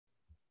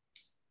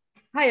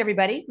Hi,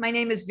 everybody. My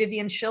name is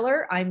Vivian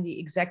Schiller. I'm the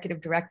Executive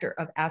Director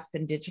of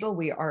Aspen Digital.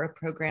 We are a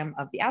program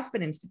of the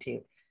Aspen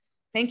Institute.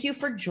 Thank you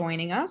for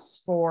joining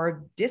us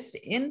for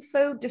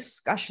Disinfo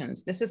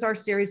Discussions. This is our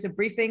series of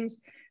briefings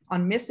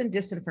on mis and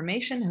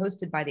disinformation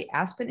hosted by the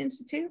Aspen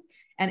Institute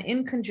and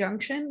in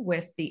conjunction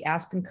with the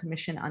Aspen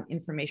Commission on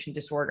Information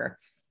Disorder.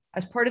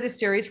 As part of this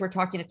series, we're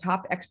talking to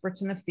top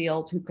experts in the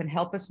field who can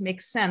help us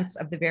make sense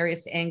of the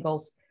various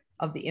angles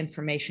of the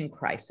information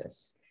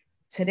crisis.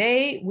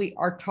 Today, we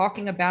are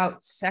talking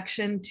about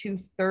Section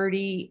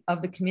 230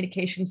 of the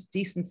Communications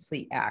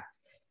Decency Act,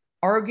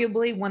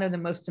 arguably one of the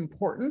most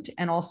important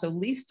and also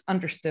least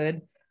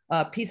understood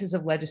pieces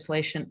of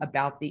legislation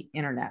about the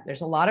internet.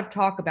 There's a lot of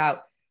talk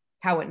about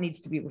how it needs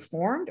to be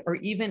reformed or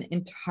even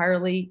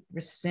entirely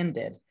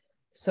rescinded.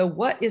 So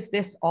what is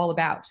this all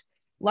about?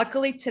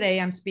 Luckily, today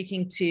I'm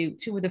speaking to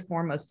two of the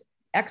foremost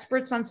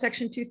experts on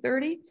Section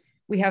 230.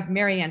 We have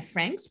Marianne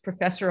Franks,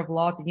 professor of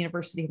law at the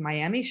University of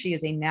Miami. She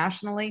is a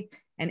nationally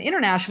and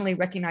internationally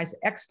recognized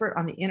expert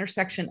on the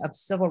intersection of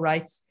civil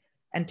rights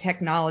and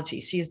technology.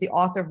 She is the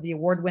author of the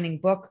award-winning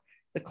book,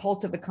 The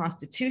Cult of the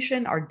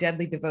Constitution, Our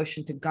Deadly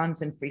Devotion to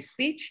Guns and Free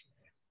Speech.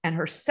 And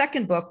her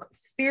second book,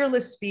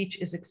 Fearless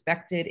Speech, is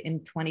expected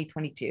in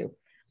 2022.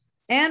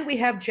 And we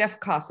have Jeff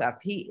Kosseff.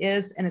 He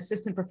is an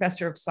assistant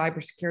professor of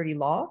cybersecurity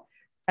law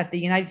at the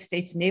United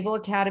States Naval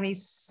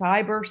Academy's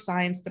Cyber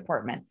Science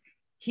Department.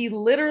 He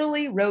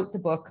literally wrote the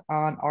book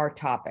on our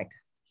topic.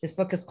 This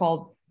book is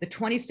called The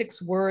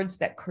 26 Words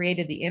That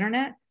Created the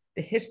Internet,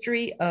 The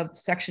History of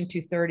Section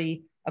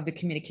 230 of the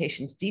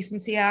Communications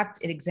Decency Act.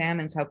 It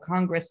examines how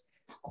Congress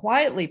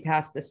quietly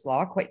passed this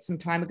law quite some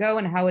time ago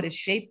and how it has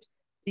shaped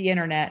the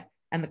internet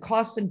and the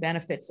costs and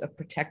benefits of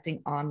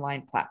protecting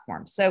online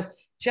platforms. So,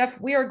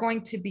 Jeff, we are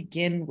going to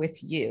begin with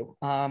you,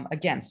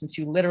 again, since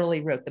you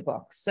literally wrote the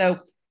book. So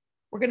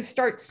we're going to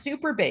start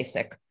super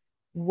basic.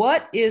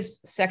 What is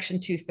Section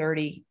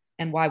 230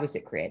 and why was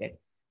it created?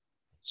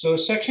 So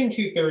Section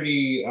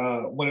 230,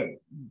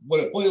 what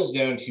it boils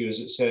down to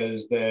is it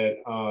says that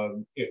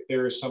if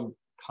there is some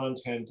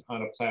content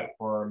on a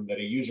platform that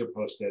a user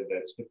posted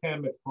that's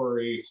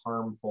defamatory,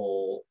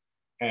 harmful,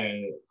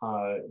 and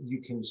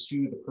you can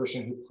sue the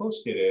person who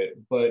posted it,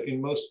 but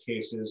in most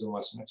cases,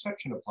 unless an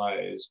exception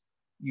applies,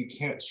 you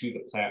can't sue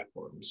the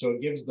platform. So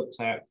it gives the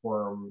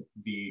platform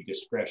the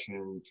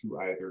discretion to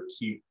either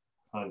keep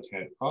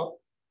content up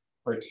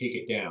or take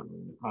it down.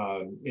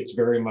 It's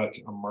very much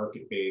a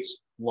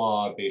market-based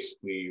law,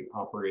 basically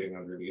operating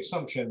under the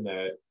assumption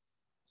that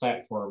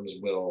platforms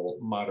will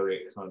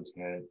moderate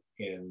content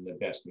in the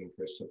best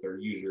interests of their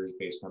users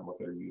based on what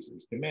their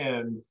users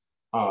demand,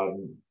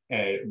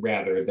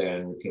 rather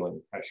than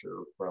feeling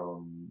pressure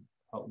from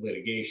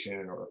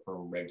litigation or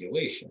from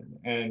regulation.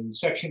 And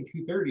Section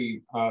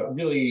 230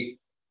 really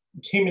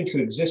came into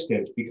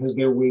existence because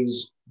there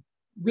was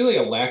really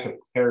a lack of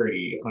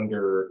clarity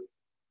under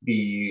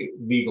the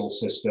legal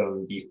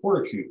system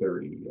before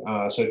 230.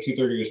 So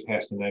 230 was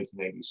passed in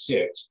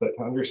 1996, but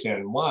to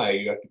understand why,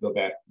 you have to go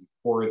back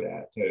before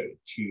that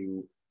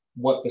to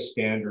what the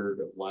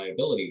standard of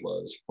liability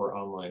was for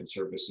online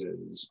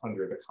services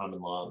under the common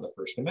law and the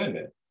First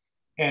Amendment.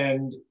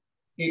 And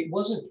it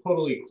wasn't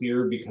totally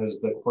clear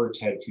because the courts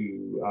had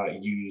to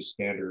use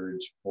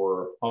standards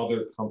for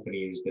other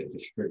companies that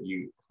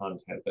distribute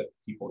content that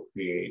people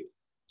create.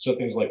 So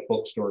things like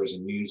bookstores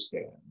and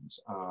newsstands.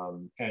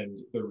 And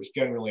there was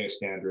generally a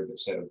standard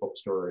that said a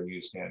bookstore or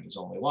newsstand is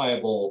only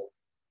liable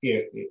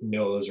if it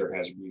knows or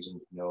has reason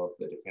to know of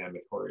the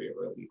defamatory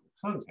or illegal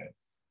content.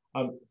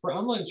 For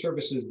online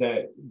services,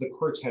 that the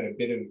courts had a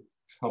bit of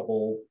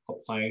trouble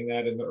applying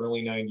that in the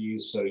early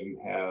 90s. So you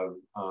have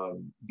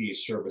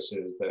these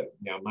services that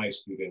now my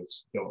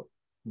students don't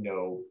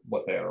know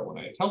what they are when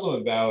I tell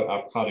them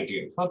about, Prodigy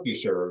and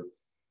CompuServe.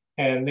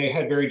 And they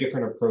had very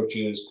different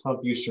approaches.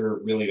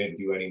 CompuServe really didn't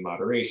do any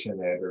moderation.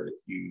 They had very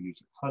few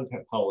user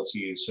content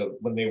policies. So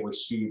when they were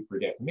sued for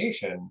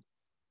defamation,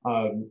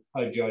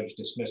 a judge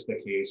dismissed the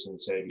case and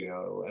said,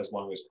 as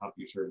long as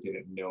CompuServe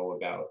didn't know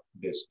about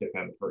this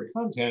defamatory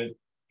content,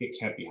 it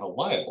can't be held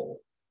liable.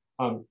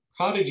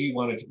 Prodigy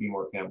wanted to be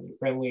more family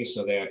friendly,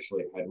 so they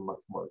actually had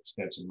much more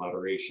extensive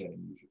moderation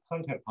and user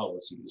content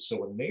policies. So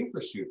when they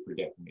were sued for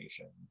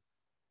defamation,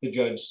 the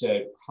judge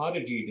said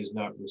Prodigy does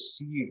not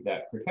receive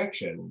that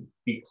protection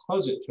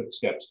because it took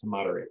steps to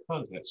moderate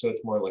content. So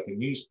it's more like a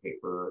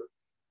newspaper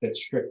that's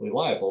strictly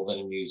liable than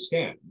a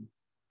newsstand.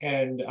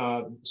 And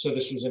so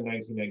this was in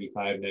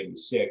 1995,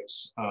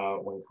 96,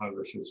 when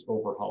Congress was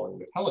overhauling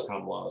the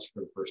telecom laws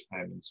for the first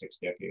time in 6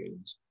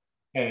 decades.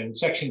 And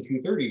Section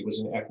 230 was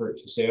an effort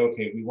to say,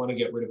 okay, we want to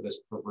get rid of this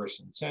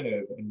perverse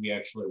incentive, and we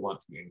actually want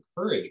to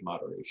encourage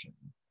moderation.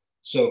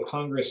 So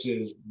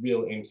Congress's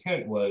real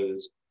intent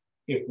was,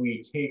 if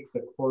we take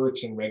the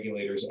courts and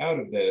regulators out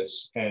of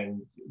this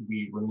and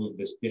we remove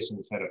this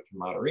disincentive to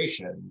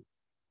moderation,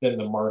 then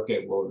the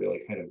market will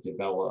really kind of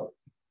develop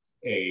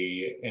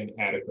an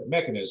adequate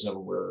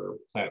mechanism where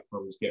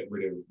platforms get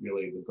rid of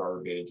really the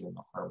garbage and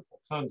the harmful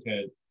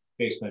content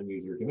based on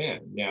user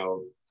demand.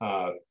 Now,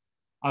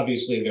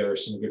 obviously, there are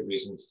some good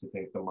reasons to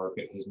think the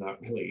market has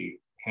not really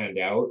panned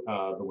out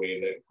the way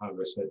that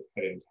Congress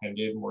had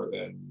intended more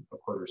than a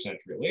quarter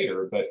century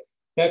later. But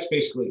that's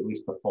basically at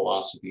least the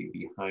philosophy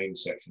behind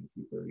Section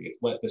 230. It's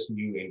let this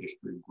new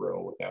industry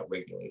grow without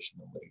regulation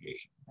and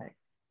litigation. Right.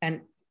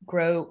 And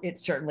grow, it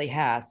certainly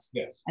has.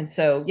 Yes. And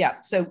so,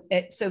 yeah, so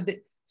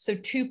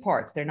two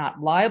parts. They're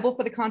not liable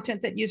for the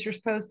content that users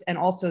post, and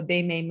also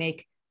they may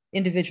make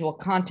individual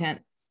content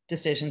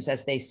decisions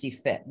as they see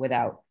fit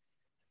without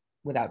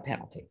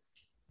penalty.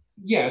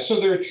 Yeah, so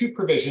there are two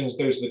provisions.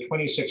 There's the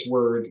 26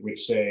 words,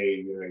 which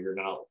say, you're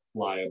not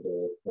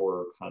liable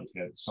for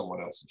content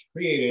someone else has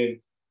created.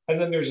 And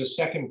then there's a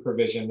second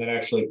provision that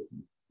actually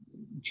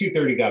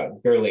 230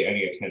 got barely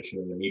any attention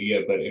in the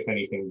media, but if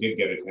anything did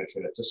get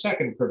attention, it's a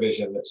second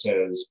provision that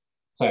says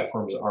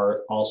platforms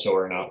are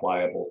not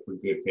liable for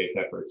good faith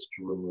efforts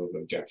to remove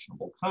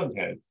objectionable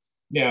content.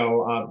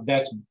 Now,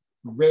 that's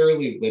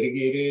rarely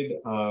litigated,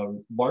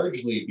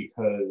 largely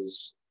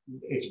because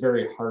it's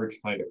very hard to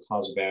find a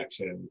cause of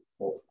action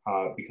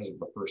because of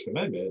the First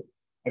Amendment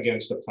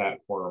against a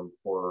platform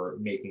for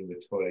making the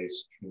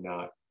choice to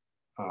not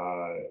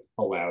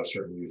allow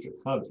certain user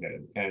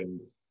content. And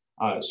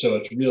so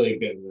it's really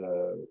been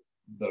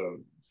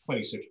the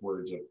 26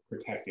 words of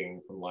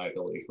protecting from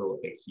liability for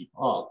what they keep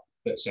up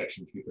that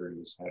Section 230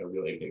 has had a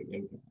really big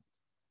impact.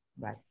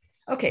 Right.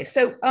 Okay.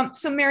 So,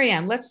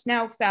 Marianne, let's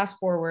now fast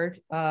forward.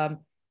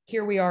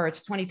 Here we are.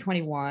 It's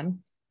 2021.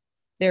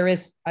 There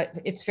is,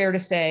 it's fair to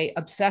say,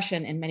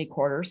 obsession in many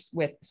quarters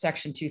with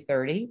Section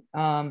 230.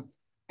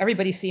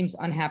 Everybody seems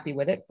unhappy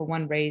with it for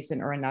one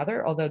reason or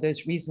another, although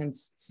those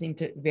reasons seem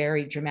to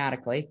vary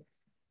dramatically.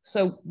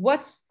 So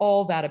what's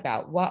all that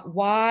about?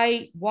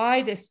 Why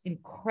this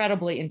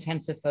incredibly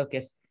intensive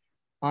focus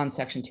on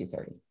Section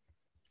 230?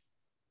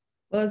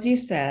 Well, as you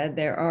said,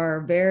 there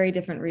are very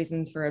different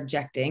reasons for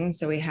objecting.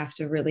 So we have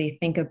to really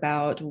think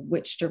about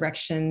which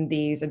direction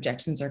these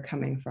objections are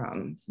coming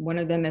from. So one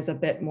of them is a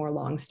bit more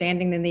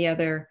long-standing than the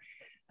other.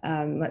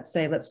 Let's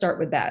start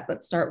with that.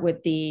 Let's start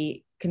with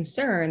the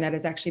concern that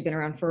has actually been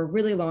around for a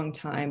really long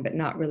time, but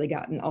not really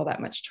gotten all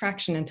that much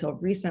traction until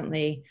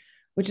recently,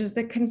 which is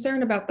the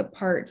concern about the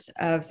part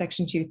of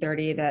Section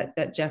 230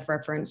 that Jeff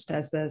referenced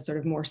as the sort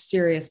of more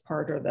serious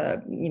part, or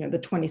the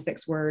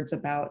 26 words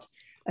about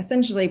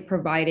essentially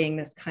providing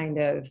this kind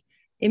of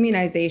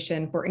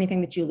immunization for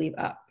anything that you leave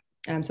up.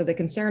 So the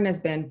concern has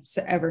been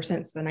ever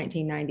since the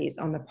 1990s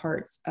on the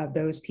parts of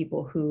those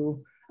people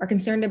who are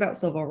concerned about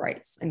civil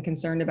rights and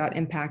concerned about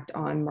impact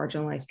on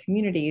marginalized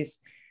communities,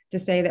 to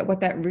say that what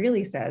that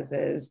really says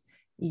is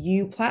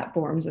you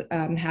platforms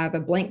have a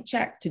blank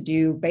check to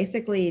do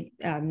basically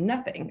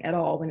nothing at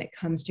all when it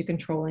comes to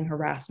controlling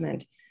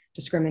harassment,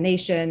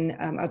 discrimination,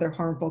 other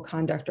harmful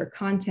conduct or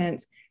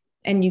content.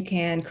 And you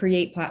can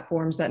create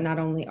platforms that not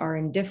only are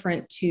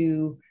indifferent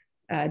to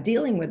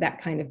dealing with that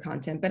kind of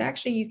content, but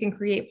actually you can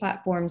create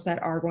platforms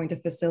that are going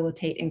to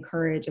facilitate,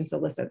 encourage, and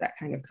solicit that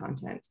kind of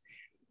content.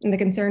 And the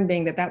concern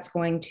being that that's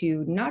going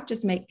to not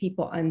just make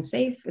people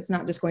unsafe, it's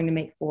not just going to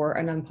make for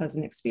an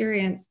unpleasant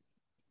experience,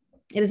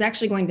 it is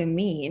actually going to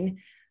mean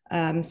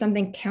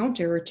something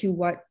counter to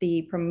what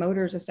the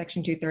promoters of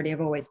Section 230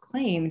 have always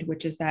claimed,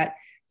 which is that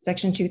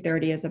Section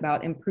 230 is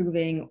about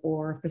improving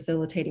or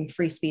facilitating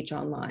free speech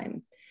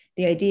online.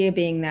 The idea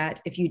being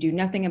that if you do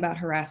nothing about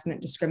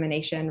harassment,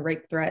 discrimination,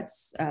 rape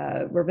threats,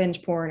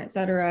 revenge porn, et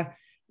cetera,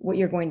 what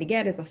you're going to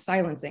get is a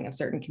silencing of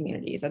certain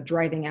communities, a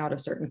driving out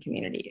of certain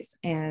communities.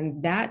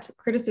 And that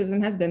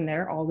criticism has been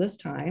there all this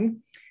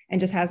time and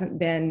just hasn't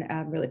been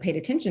really paid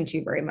attention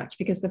to very much,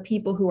 because the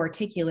people who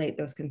articulate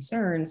those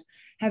concerns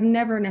have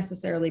never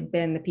necessarily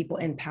been the people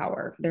in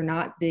power. They're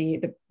not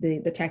the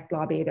tech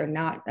lobby, they're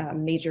not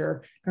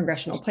major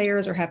congressional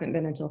players, or haven't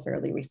been until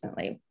fairly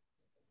recently.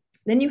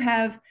 Then you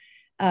have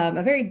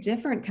a very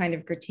different kind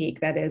of critique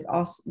that is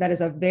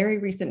a very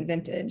recent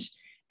vintage,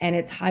 and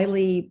it's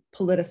highly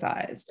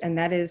politicized. And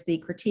that is the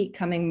critique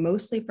coming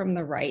mostly from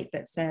the right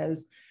that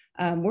says,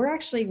 we're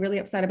actually really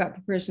upset about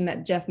the provision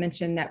that Jeff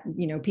mentioned that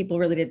people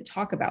really didn't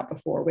talk about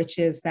before, which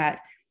is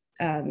that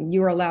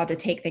you are allowed to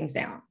take things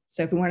down.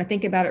 So if we want to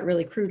think about it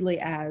really crudely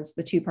as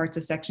the two parts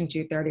of Section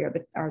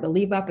 230 are the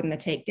leave up and the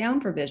take down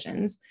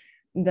provisions,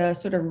 the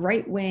sort of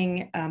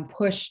right-wing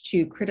push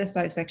to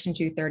criticize Section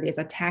 230 is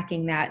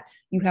attacking that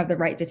you have the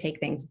right to take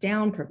things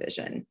down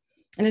provision.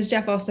 And as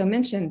Jeff also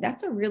mentioned,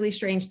 that's a really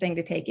strange thing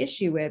to take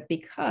issue with,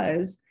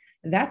 because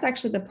that's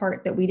actually the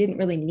part that we didn't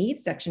really need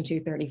Section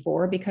 230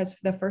 for, because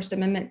the First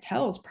Amendment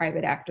tells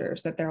private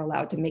actors that they're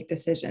allowed to make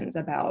decisions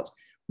about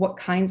what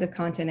kinds of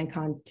content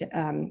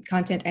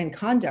and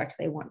conduct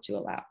they want to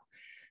allow.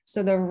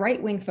 So the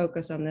right-wing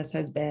focus on this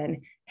has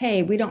been,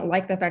 hey, we don't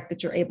like the fact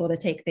that you're able to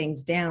take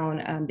things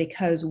down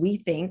because we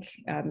think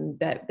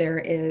that there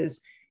is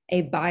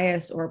a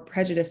bias or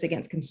prejudice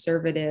against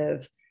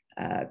conservative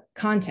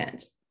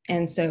content.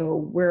 And so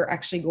we're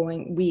actually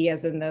we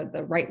as in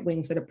the right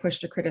wing sort of push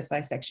to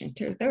criticize Section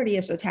 230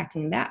 is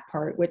attacking that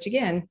part, which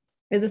again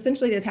is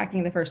essentially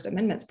attacking the First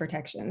Amendment's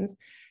protections,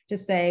 to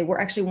say we're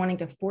actually wanting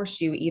to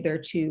force you either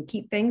to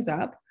keep things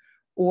up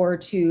or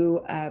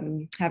to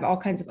have all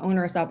kinds of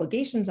onerous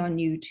obligations on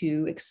you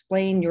to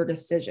explain your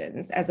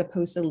decisions, as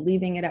opposed to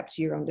leaving it up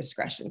to your own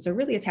discretion. So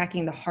really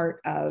attacking the heart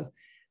of,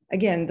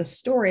 again, the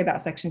story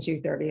about Section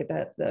 230,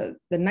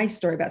 the nice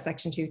story about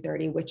Section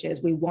 230, which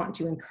is we want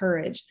to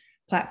encourage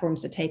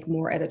platforms to take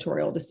more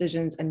editorial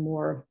decisions and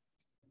more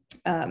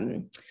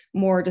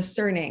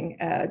discerning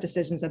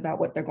decisions about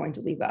what they're going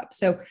to leave up.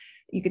 So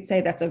you could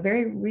say that's a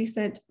very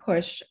recent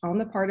push on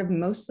the part of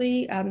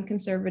mostly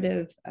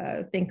conservative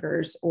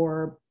thinkers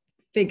or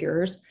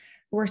figures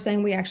who are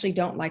saying we actually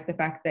don't like the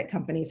fact that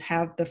companies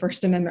have the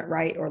First Amendment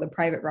right or the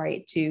private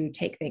right to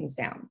take things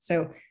down.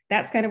 So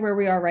that's kind of where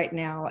we are right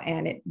now.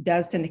 And it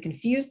does tend to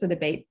confuse the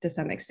debate to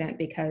some extent,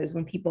 because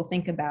when people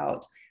think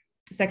about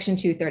Section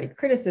 230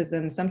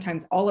 criticism,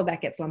 sometimes all of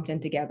that gets lumped in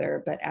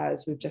together. But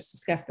as we've just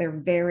discussed, they're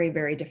very,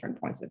 very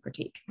different points of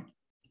critique.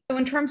 So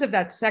in terms of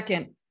that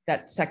second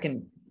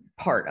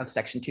part of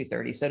Section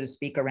 230, so to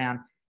speak, around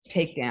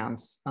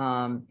takedowns,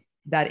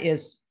 that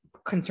is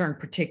concerned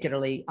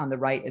particularly on the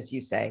right, as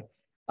you say.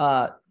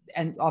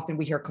 And often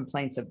we hear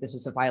complaints of this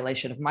is a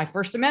violation of my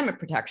First Amendment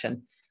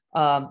protection,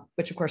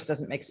 which of course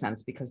doesn't make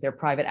sense because they're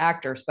private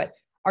actors. But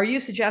are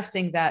you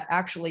suggesting that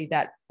actually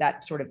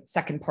that sort of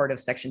second part of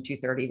Section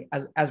 230,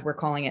 as we're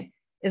calling it,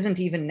 isn't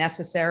even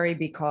necessary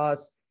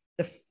because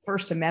the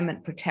First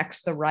Amendment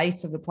protects the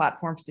rights of the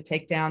platforms to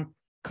take down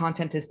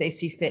content as they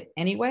see fit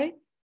anyway?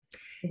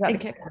 Is that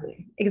exactly, the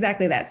case?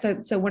 Exactly that.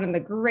 So one of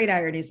the great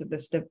ironies of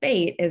this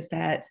debate is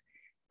that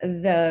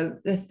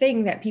the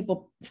thing that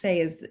people say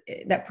is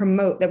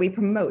that we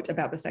promote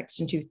about the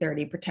Section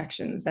 230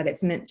 protections, that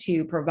it's meant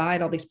to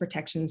provide all these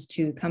protections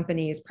to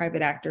companies,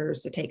 private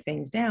actors to take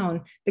things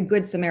down, the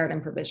Good Samaritan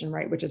provision,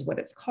 right, which is what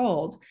it's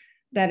called.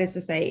 That is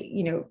to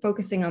say,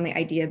 focusing on the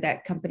idea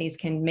that companies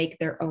can make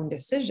their own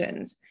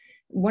decisions.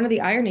 One of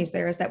the ironies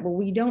there is that, well,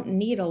 we don't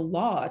need a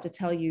law to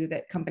tell you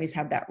that companies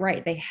have that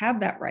right. They have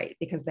that right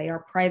because they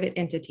are private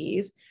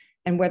entities.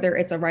 And whether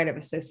it's a right of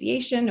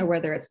association or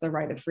whether it's the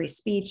right of free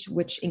speech,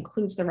 which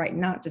includes the right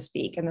not to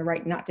speak and the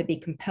right not to be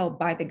compelled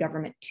by the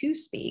government to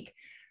speak,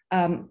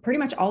 pretty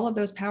much all of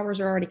those powers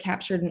are already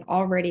captured and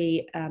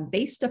already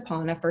based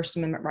upon a First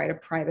Amendment right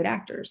of private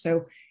actors.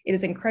 So it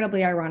is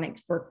incredibly ironic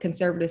for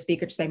conservative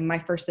speakers to say my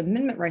First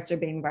Amendment rights are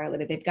being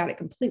violated. They've got it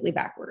completely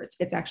backwards.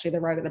 It's actually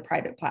the right of the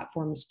private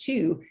platforms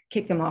to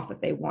kick them off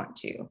if they want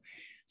to.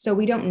 So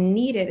we don't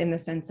need it in the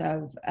sense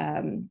of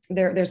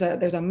there's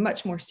a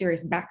much more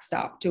serious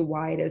backstop to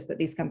why it is that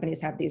these companies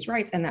have these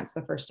rights, and that's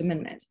the First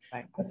Amendment.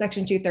 Right. What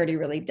Section 230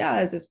 really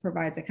does is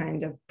provides a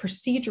kind of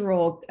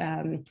procedural.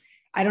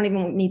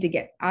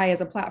 I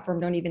as a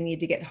platform don't even need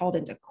to get hauled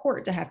into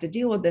court to have to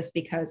deal with this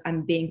because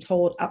I'm being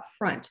told up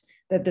front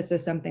that this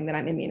is something that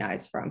I'm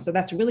immunized from. So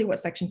that's really what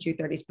Section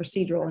 230 is,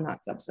 procedural and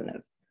not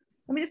substantive.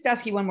 Let me just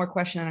ask you one more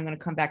question, and I'm going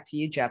to come back to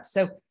you, Jeff.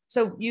 So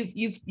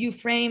you've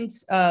framed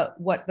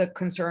what the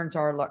concerns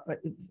are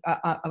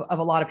of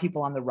a lot of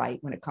people on the right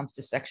when it comes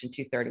to Section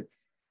 230,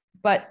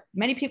 but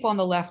many people on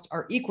the left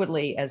are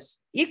equally as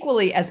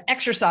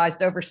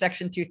exercised over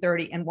Section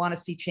 230 and want to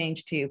see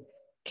change too.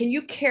 Can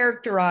you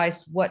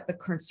characterize what the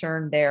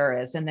concern there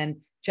is? And then,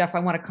 Jeff, I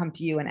want to come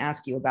to you and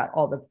ask you about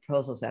all the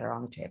proposals that are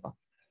on the table.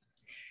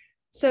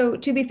 So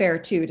to be fair,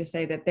 too, to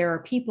say that there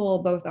are people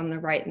both on the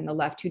right and the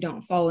left who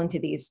don't fall into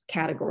these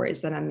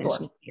categories that I'm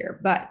mentioning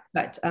here. But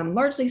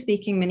largely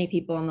speaking, many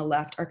people on the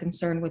left are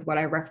concerned with what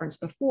I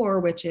referenced before,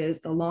 which is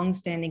the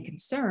longstanding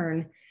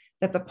concern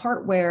that the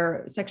part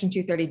where Section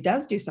 230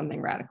 does do something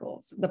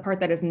radical, the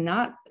part that is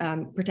not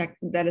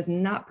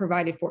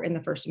provided for in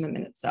the First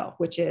Amendment itself,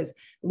 which is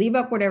leave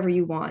up whatever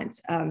you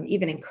want,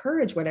 even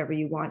encourage whatever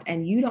you want,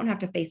 and you don't have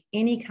to face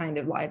any kind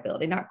of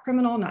liability, not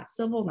criminal, not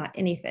civil, not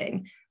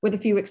anything, with a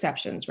few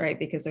exceptions, right?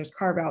 Because there's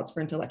carve-outs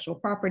for intellectual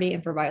property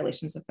and for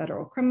violations of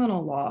federal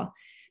criminal law.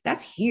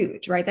 That's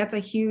huge, right? That's a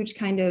huge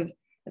kind of,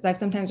 as I've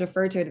sometimes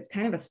referred to it, it's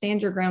kind of a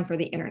stand your ground for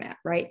the internet,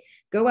 right?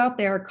 Go out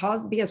there,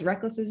 be as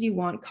reckless as you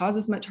want, cause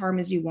as much harm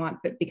as you want,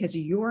 but because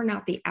you're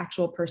not the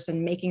actual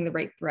person making the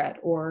rape threat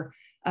or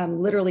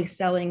literally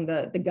selling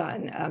the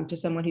gun to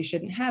someone who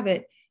shouldn't have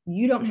it,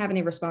 you don't have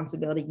any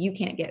responsibility. You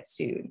can't get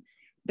sued.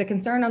 The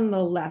concern on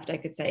the left, I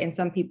could say, and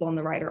some people on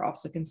the right are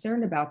also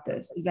concerned about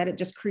this, is that it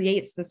just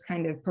creates this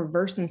kind of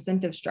perverse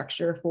incentive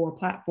structure for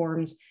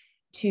platforms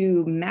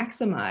to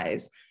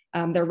maximize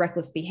their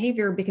reckless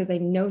behavior because they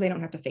know they don't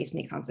have to face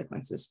any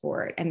consequences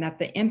for it. And that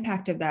the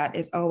impact of that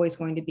is always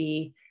going to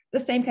be the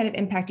same kind of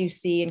impact you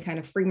see in kind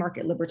of free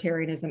market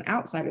libertarianism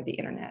outside of the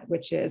internet,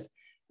 which is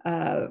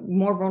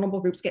more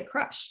vulnerable groups get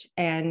crushed,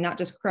 and not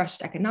just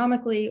crushed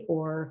economically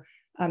or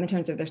in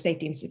terms of their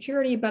safety and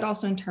security, but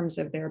also in terms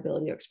of their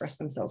ability to express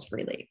themselves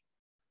freely.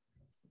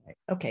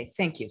 Okay,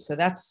 thank you. So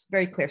that's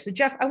very clear. So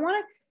Jeff, I want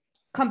to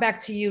come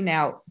back to you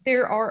now.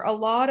 There are a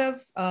lot of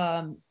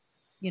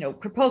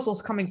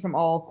proposals coming from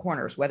all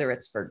corners, whether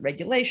it's for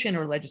regulation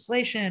or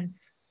legislation,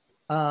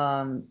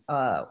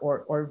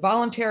 or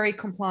voluntary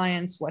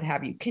compliance, what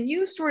have you. Can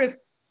you sort of,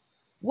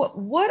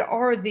 what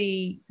are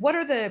the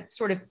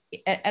sort of,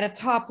 at a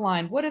top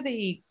line, what are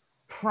the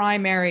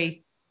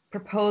primary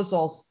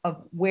proposals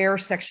of where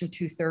Section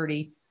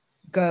 230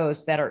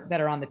 goes that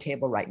are on the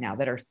table right now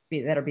that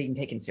are being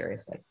taken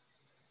seriously?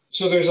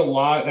 So there's a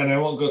lot, and I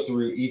won't go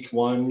through each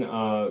one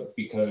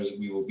because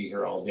we will be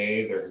here all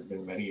day. There have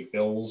been many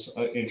bills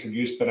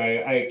introduced, but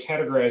I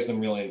categorize them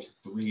really into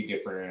three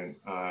different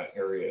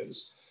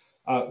areas.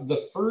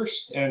 The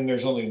first, and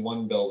there's only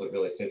one bill that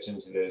really fits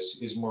into this,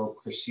 is more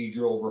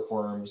procedural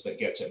reforms that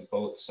gets at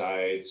both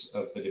sides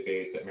of the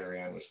debate that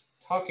Marianne was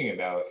talking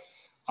about,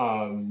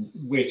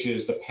 which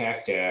is the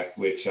PACT Act,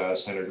 which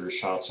Senators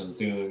Schatz and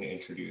Thune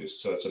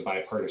introduced. So it's a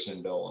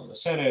bipartisan bill in the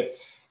Senate.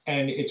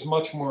 And it's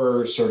much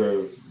more sort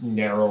of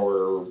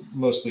narrower,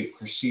 mostly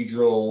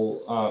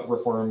procedural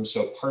reforms.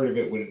 So part of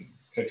it would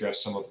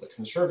address some of the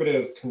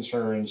conservative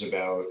concerns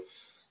about,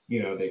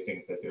 they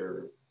think that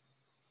there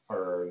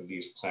are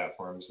these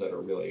platforms that are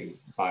really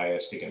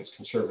biased against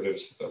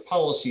conservatives with their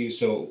policies.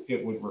 So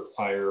it would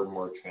require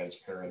more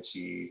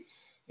transparency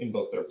in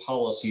both their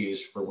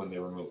policies for when they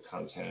remove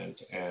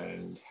content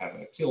and have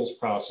an appeals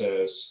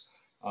process.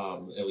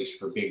 At least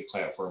for big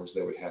platforms,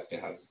 they would have to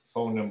have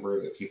phone number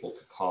that people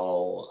could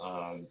call,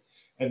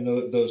 and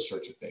those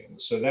sorts of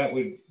things. So that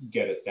would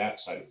get at that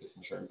side of the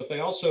concern. But they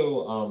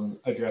also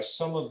address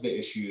some of the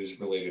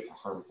issues related to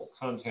harmful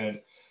content.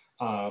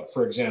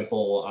 For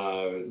example,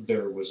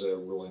 there was a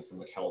ruling from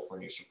the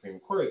California Supreme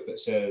Court that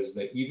says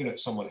that even if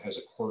someone has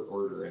a court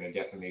order in a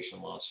defamation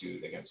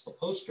lawsuit against the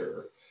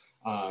poster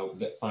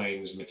that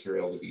finds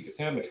material to be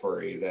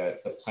defamatory,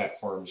 that the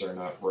platforms are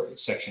not,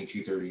 Section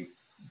 230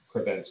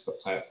 prevents the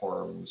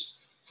platforms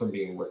from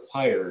being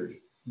required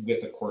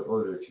with a court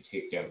order to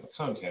take down the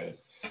content.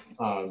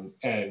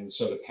 And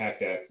so the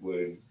PACT Act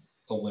would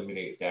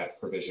eliminate that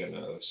provision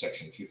of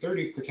Section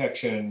 230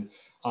 protection.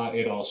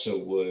 It also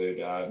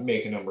would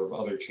make a number of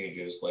other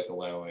changes, like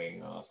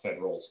allowing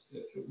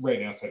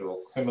right now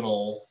federal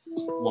criminal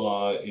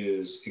law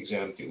is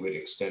exempt. It would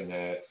extend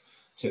that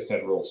to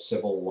federal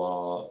civil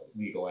law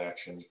legal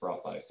actions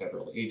brought by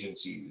federal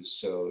agencies.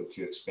 So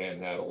to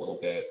expand that a little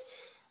bit.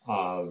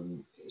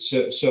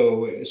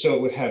 So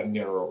it would have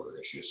narrower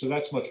issues. So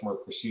that's much more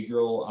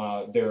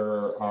procedural.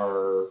 There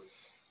are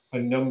a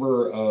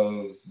number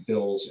of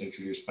bills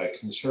introduced by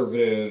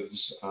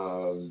conservatives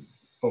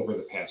over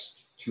the past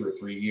 2 or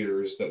 3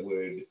 years that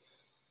would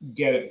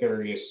get at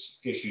various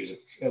issues of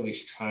at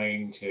least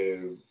trying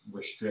to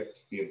restrict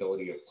the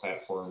ability of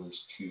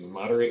platforms to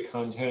moderate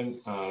content.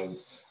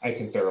 I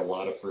think there are a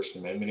lot of First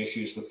Amendment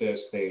issues with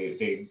this.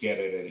 They get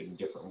at it in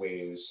different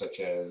ways, such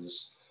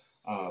as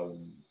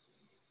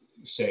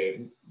say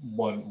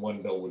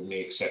one bill would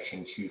make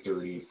Section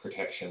 230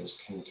 protections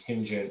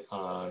contingent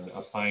on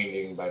a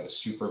finding by a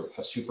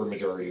super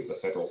majority of the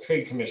Federal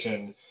Trade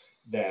Commission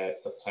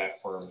that the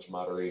platform's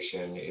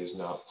moderation is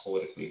not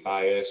politically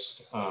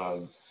biased.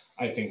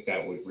 I think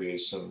that would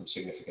raise some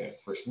significant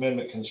First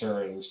Amendment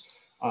concerns.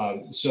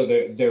 So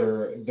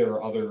there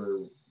are other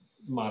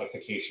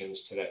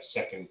modifications to that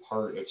second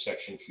part of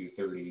Section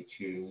 230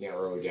 to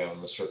narrow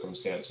down the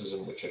circumstances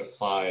in which it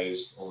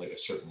applies only to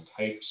certain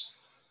types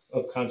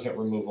of content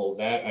removal.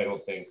 That I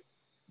don't think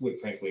would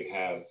frankly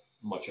have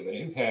much of an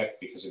impact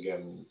because,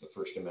 again, the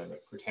First Amendment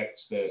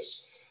protects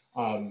this.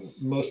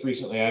 Most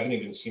recently, I haven't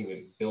even seen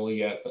the bill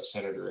yet, but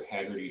Senator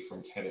Hagerty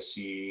from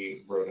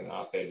Tennessee wrote an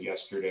op-ed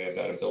yesterday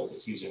about a bill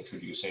that he's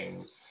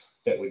introducing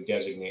that would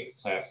designate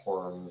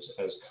platforms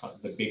as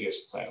the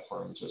biggest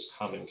platforms as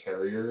common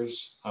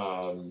carriers.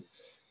 And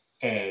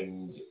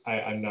I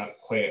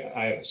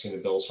haven't seen the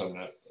bill, so I'm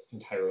not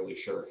entirely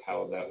sure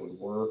how that would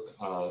work.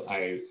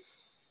 I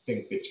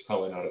think it's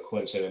probably not a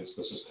coincidence.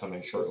 This is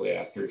coming shortly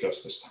after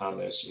Justice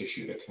Thomas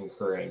issued a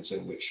concurrence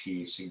in which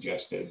he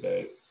suggested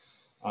that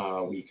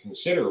we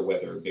consider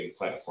whether big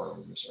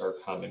platforms are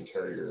common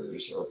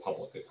carriers or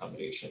public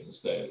accommodations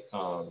that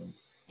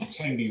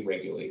can be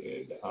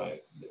regulated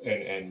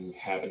and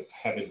have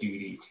a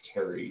duty to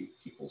carry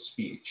people's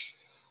speech.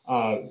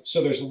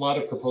 So there's a lot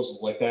of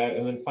proposals like that.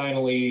 And then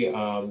finally,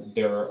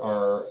 there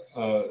are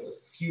a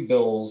few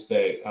bills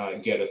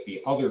that get at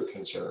the other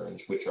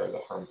concerns, which are the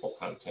harmful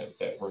content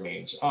that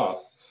remains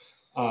up.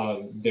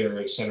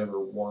 Senator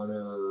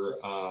Warner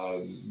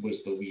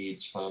was the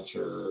lead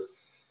sponsor,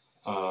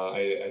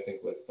 I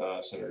think with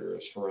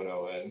Senators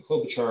Hirono and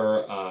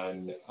Klobuchar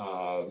on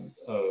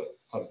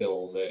a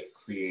bill that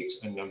creates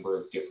a number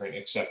of different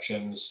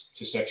exceptions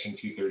to Section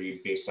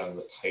 230 based on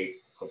the type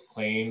of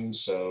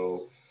claims.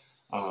 So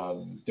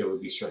there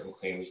would be certain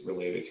claims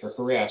related to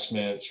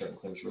harassment, certain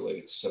claims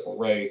related to civil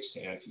rights,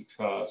 to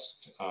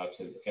antitrust,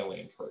 to the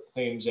Alien Tort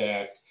Claims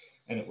Act,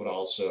 and it would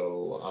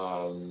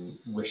also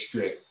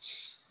restrict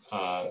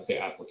the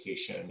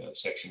application of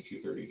Section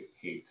 230 to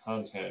paid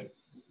content,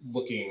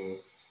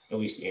 at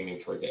least aiming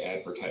toward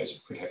the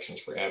protections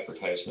for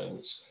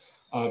advertisements.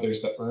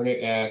 There's the Earn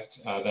It Act.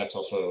 That's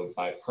also a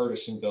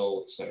bipartisan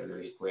bill with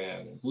Senators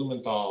Graham and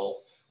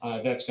Blumenthal.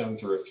 That's gone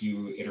through a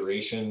few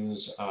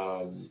iterations,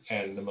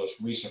 and the most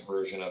recent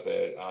version of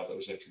it that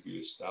was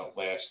introduced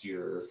last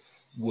year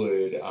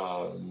would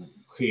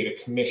create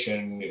a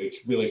commission.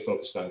 It's really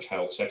focused on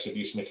child sex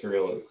abuse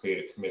material. It would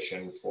create a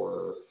commission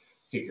for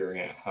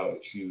figuring out how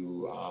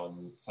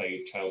to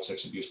fight child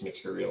sex abuse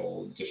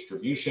material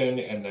distribution.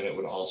 And then it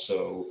would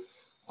also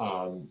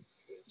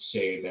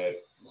say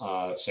that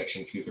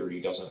Section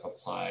 230 doesn't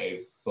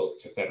apply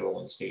both to federal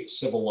and state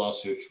civil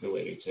lawsuits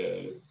related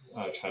to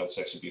child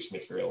sex abuse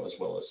material, as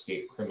well as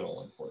state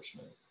criminal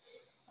enforcement.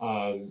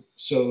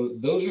 So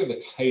those are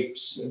the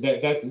types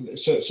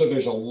so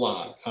there's a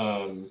lot.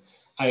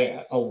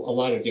 A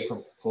lot of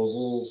different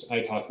proposals.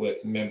 I talk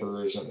with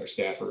members and their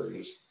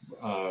staffers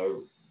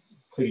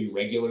pretty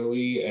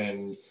regularly,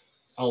 and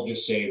I'll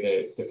just say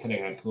that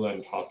depending on who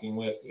I'm talking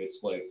with,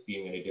 it's like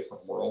being in a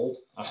different world.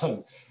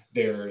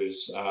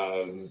 There's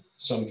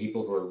some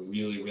people who are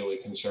really, really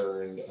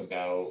concerned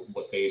about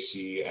what they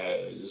see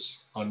as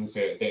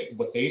unfair.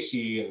 What they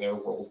see in their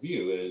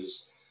worldview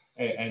is,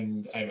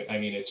 and I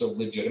mean, it's a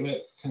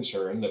legitimate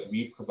concern that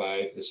we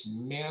provide this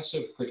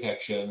massive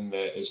protection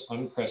that is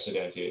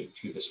unprecedented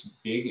to this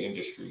big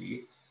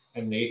industry,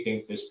 and they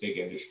think this big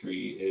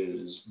industry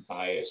is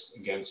biased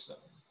against them.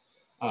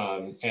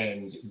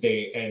 And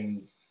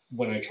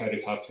when I try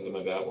to talk to them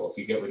about, well, if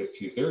you get rid of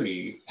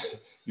 230,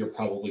 you're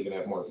probably going to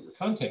have more of your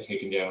content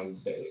taken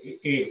down.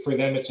 For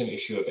them, it's an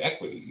issue of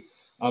equity.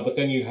 But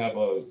then you have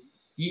a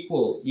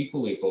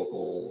equally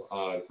vocal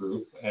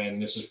group,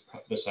 and this is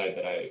the side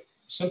that I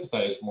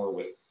sympathize more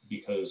with,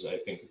 because I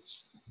think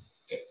it's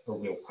a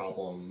real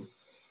problem,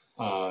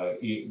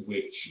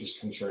 which is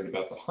concerned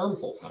about the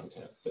harmful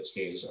content that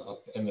stays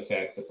up, and the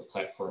fact that the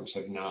platforms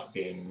have not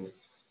been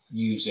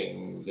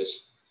using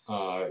this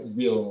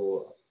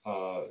real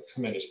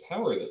tremendous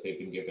power that they've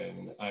been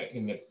given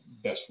in the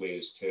best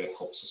ways to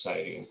help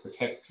society and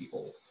protect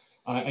people.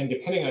 And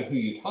depending on who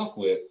you talk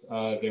with,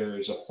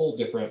 there's a whole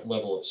different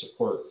level of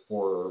support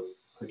for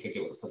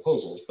particular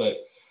proposals.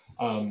 But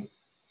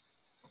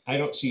I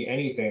don't see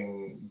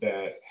anything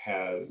that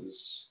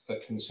has a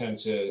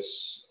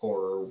consensus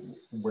or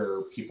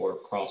where people are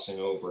crossing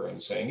over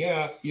and saying,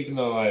 yeah, even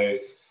though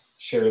I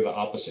share the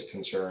opposite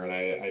concern,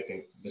 I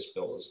think this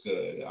bill is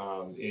good.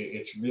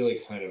 It's really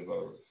kind of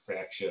a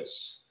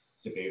fractious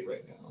debate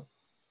right now.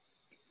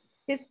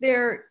 Is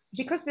there,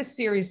 because this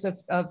series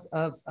of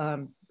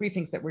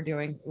briefings that we're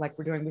doing, like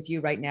we're doing with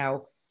you right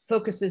now,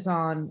 focuses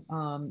on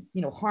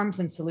harms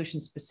and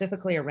solutions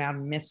specifically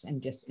around mis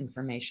and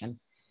disinformation,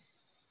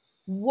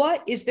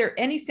 is there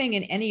anything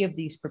in any of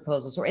these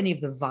proposals, or any of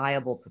the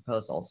viable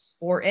proposals,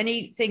 or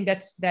anything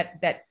that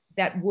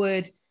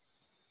would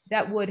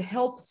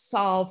help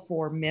solve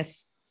for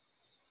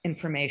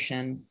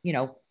misinformation,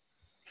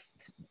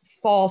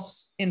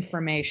 false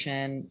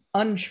information,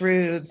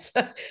 untruths,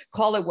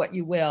 call it what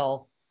you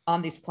will,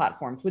 on these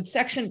platforms? Does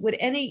Section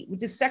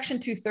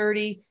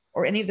 230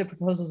 or any of the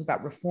proposals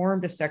about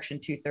reform to Section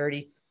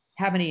 230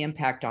 have any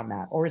impact on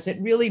that? Or is it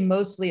really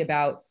mostly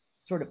about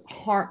sort of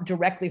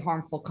directly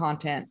harmful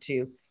content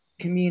to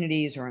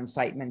communities, or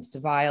incitements to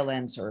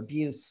violence or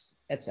abuse,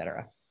 et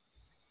cetera?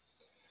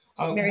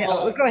 Go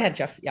ahead,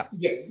 Jeff.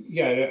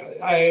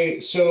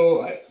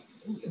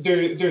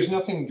 There's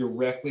nothing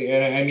directly,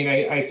 and I mean,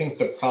 I think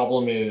the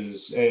problem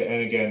is,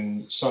 and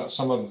again,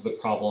 some of the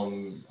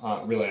problem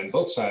really on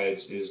both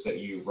sides is that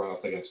you run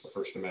up against the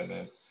First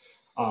Amendment.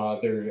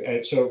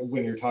 So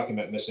when you're talking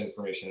about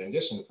misinformation and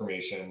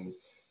disinformation,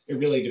 it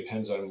really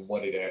depends on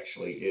what it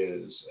actually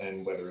is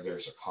and whether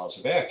there's a cause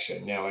of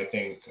action. Now, I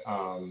think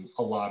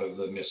a lot of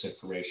the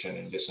misinformation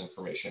and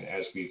disinformation,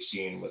 as we've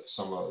seen with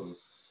some of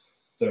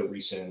the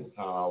recent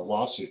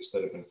lawsuits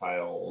that have been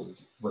filed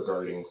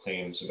regarding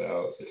claims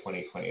about the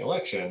 2020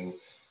 election,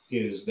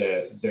 is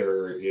that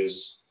there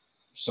is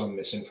some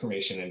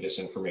misinformation and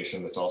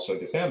disinformation that's also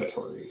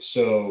defamatory.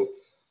 So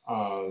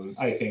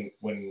I think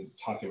when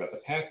talking about the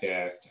PACT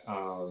Act,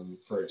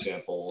 for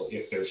example,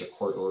 if there's a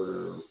court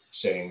order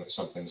saying that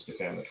something's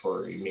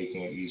defamatory,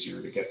 making it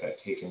easier to get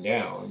that taken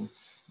down,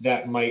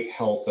 that might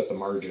help at the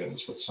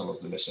margins with some of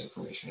the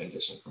misinformation and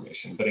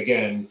disinformation. But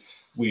again,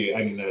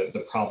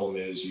 the problem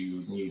is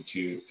you need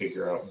to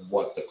figure out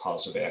what the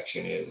cause of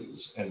action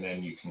is, and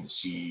then you can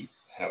see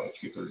how a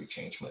 230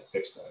 change might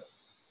fix that.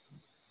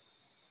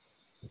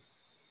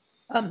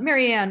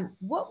 Marianne,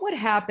 what would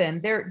happen?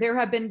 There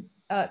have been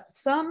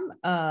some,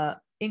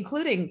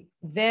 including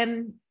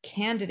then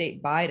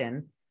candidate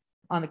Biden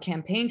on the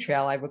campaign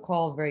trail, I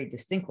recall very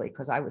distinctly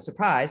because I was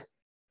surprised,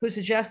 who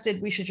suggested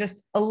we should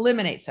just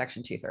eliminate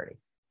Section 230.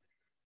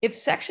 If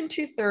Section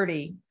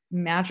 230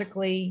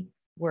 magically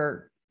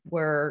was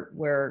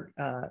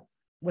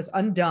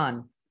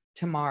undone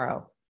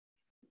tomorrow,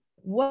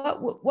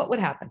 what would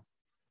happen?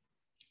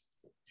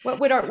 What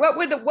would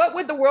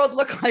the world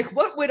look like?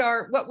 What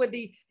would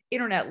the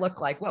internet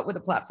look like? What would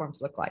the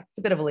platforms look like? It's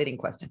a bit of a leading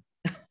question.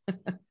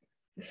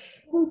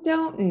 We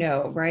don't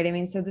know, right? I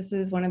mean, so this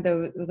is one of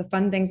the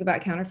fun things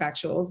about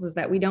counterfactuals, is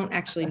that we don't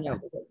actually know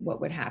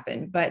what would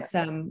happen. But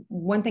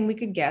one thing we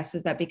could guess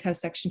is that because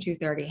Section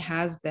 230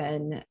 has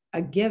been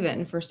a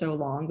given for so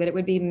long, that it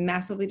would be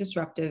massively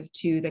disruptive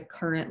to the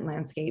current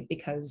landscape,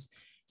 because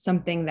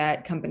something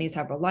that companies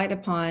have relied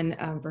upon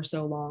for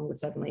so long would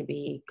suddenly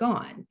be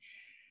gone.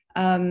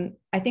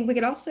 I think we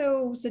could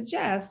also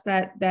suggest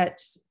that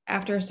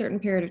after a certain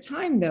period of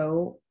time,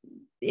 though,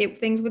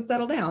 things would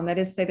settle down. That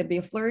is to say, there'd be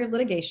a flurry of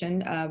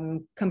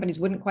litigation. Companies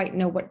wouldn't quite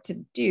know what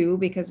to do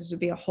because this would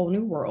be a whole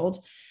new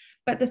world.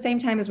 But at the same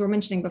time, as we're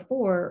mentioning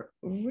before,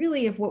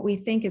 really, if what we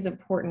think is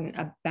important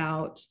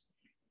about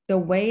the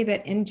way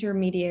that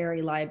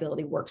intermediary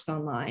liability works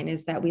online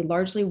is that we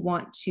largely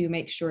want to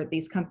make sure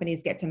these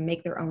companies get to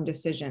make their own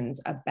decisions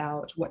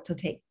about what to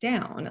take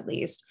down, at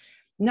least.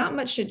 Not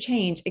much should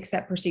change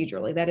except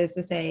procedurally. That is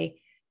to say,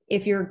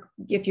 if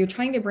you're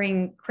trying to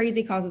bring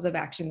crazy causes of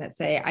action that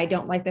say, I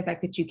don't like the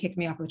fact that you kicked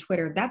me off of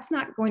Twitter, that's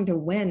not going to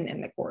win in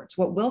the courts.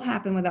 What will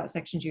happen without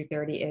Section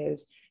 230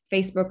 is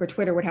Facebook or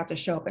Twitter would have to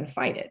show up and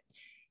fight it.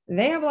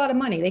 They have a lot of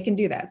money, they can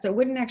do that. So it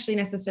wouldn't actually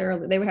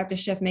necessarily, they would have to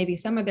shift maybe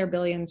some of their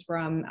billions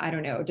from, I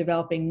don't know,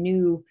 developing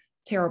new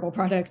terrible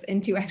products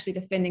into actually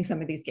defending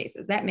some of these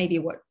cases. That may be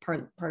what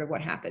part of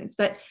what happens.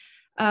 But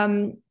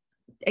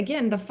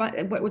again,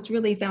 what's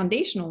really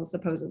foundational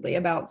supposedly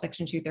about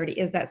Section 230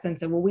 is that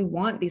sense of, well, we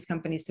want these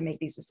companies to make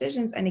these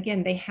decisions. And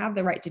again, they have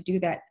the right to do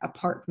that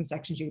apart from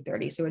Section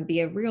 230. So it'd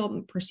be a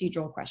real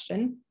procedural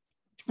question.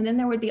 And then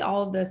there would be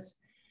all of this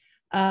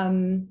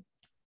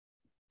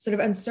sort of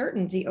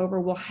uncertainty over,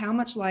 well, how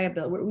much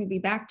liability, we'd be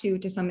back to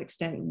some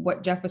extent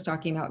what Jeff was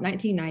talking about,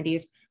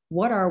 1990s.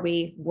 What are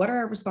we? What are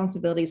our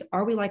responsibilities?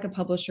 Are we like a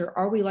publisher?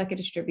 Are we like a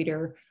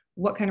distributor?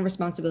 What kind of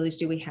responsibilities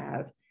do we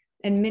have?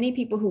 And many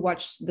people who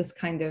watch this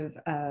kind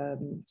of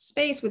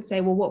space would say,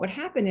 well, what would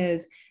happen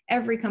is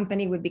every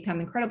company would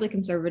become incredibly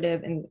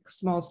conservative and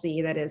small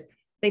c, that is,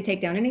 they take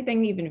down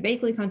anything even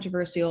vaguely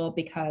controversial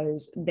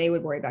because they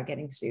would worry about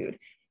getting sued.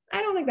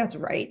 I don't think that's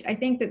right. I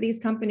think that these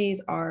companies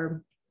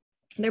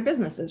they're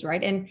businesses,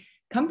 right? And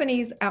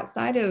companies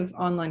outside of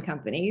online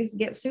companies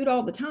get sued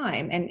all the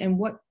time. And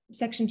what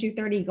Section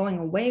 230 going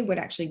away would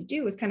actually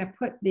do is kind of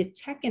put the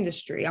tech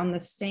industry on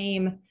the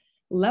same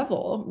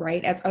level,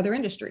 right, as other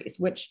industries,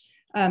 which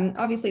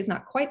obviously it's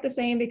not quite the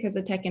same because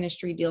the tech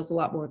industry deals a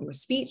lot more with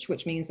speech,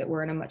 which means that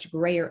we're in a much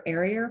grayer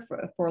area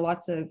for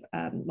lots of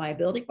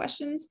liability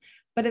questions.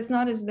 But it's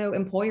not as though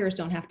employers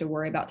don't have to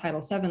worry about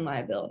Title VII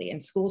liability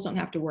and schools don't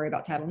have to worry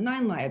about Title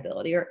IX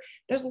liability, or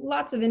there's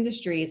lots of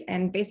industries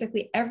and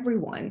basically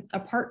everyone,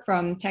 apart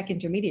from tech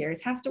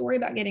intermediaries, has to worry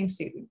about getting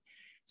sued.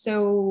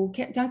 So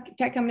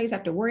tech companies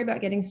have to worry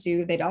about getting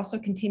sued. They'd also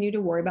continue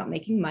to worry about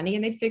making money,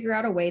 and they'd figure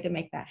out a way to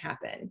make that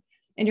happen.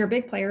 And your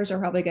big players are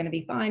probably going to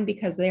be fine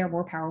because they are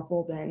more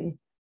powerful than,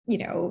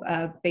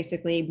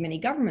 basically many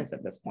governments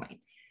at this point.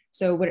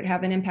 So would it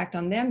have an impact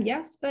on them?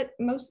 Yes, but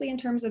mostly in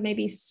terms of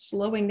maybe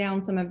slowing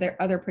down some of their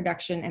other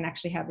production and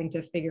actually having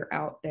to figure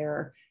out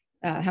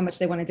how much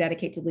they want to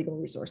dedicate to legal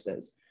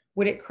resources.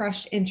 Would it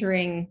crush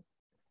entering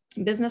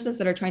businesses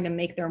that are trying to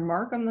make their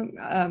mark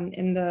on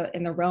in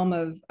the realm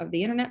of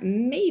the internet?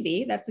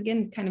 Maybe. That's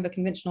again kind of a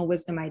conventional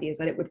wisdom idea, is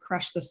that it would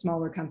crush the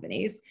smaller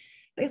companies.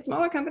 The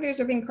smaller companies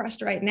are being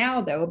crushed right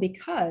now, though,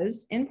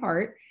 because in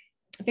part,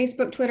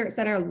 Facebook, Twitter, et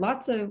cetera,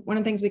 one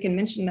of the things we can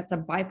mention that's a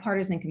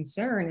bipartisan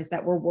concern is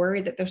that we're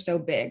worried that they're so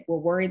big. We're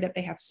worried that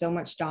they have so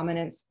much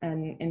dominance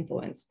and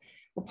influence.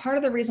 Well, part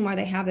of the reason why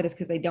they have it is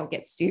because they don't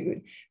get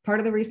sued. Part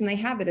of the reason they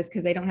have it is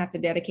because they don't have to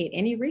dedicate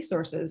any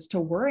resources to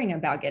worrying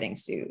about getting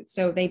sued.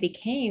 So they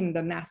became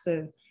the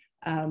massive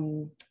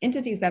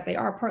entities that they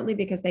are, partly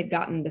because they've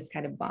gotten this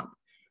kind of bump.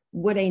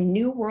 Would a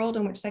new world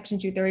in which Section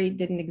 230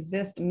 didn't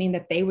exist mean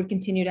that they would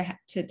continue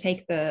to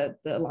take the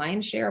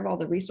lion's share of all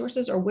the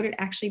resources, or would it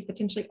actually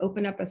potentially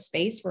open up a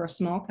space for a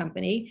small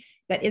company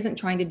that isn't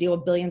trying to deal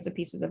with billions of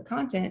pieces of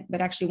content,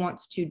 but actually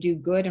wants to do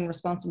good and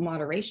responsible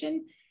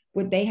moderation?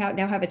 Would they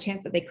now have a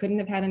chance that they couldn't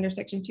have had under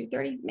Section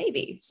 230?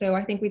 Maybe. So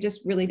I think we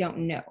just really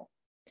don't know.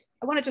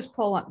 I want to just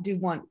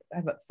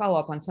have a follow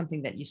up on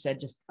something that you said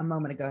just a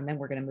moment ago, and then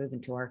we're going to move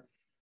into our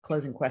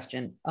closing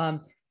question.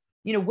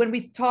 When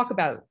we talk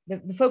about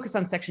the focus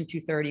on Section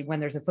 230, when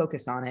there's a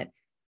focus on it,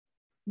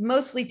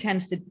 mostly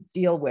tends to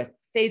deal with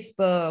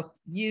Facebook,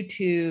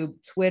 YouTube,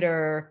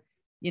 Twitter,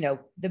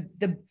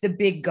 the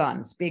big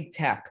guns, big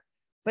tech.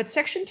 But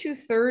Section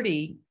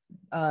 230,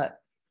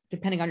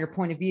 depending on your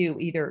point of view,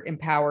 either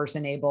empowers,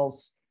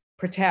 enables,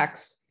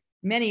 protects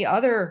many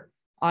other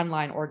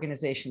online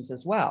organizations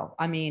as well.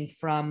 I mean,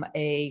 from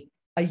a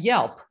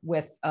Yelp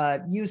with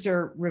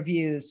user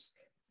reviews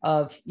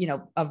of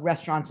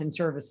restaurants and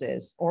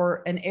services,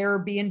 or an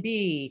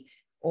Airbnb,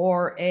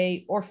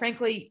 or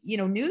frankly,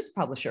 news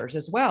publishers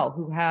as well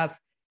who have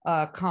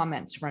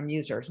comments from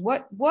users.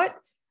 What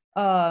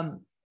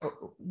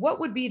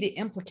would be the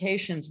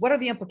implications? What are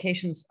the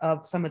implications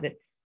of some of the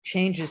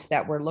changes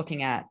that we're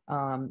looking at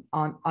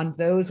on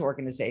those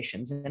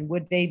organizations, and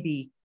would they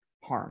be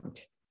harmed?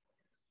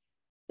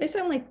 They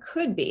certainly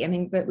could be. I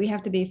mean, but we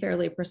have to be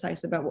fairly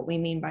precise about what we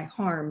mean by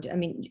harmed. I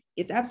mean,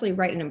 it's absolutely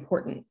right and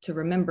important to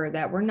remember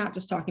that we're not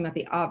just talking about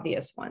the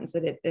obvious ones,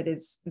 that it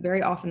is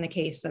very often the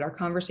case that our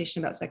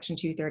conversation about Section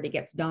 230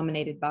 gets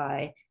dominated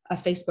by a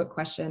Facebook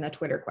question, a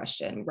Twitter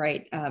question,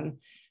 right?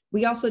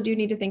 We also do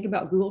need to think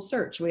about Google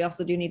search. We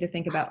also do need to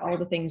think about all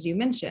the things you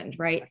mentioned,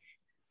 right?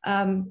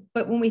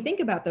 But when we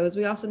think about those,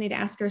 we also need to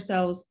ask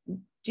ourselves,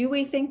 do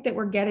we think that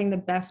we're getting the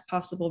best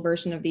possible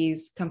version of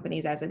these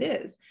companies as it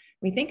is?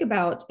 We think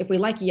about if we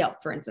like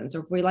Yelp, for instance, or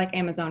if we like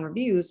Amazon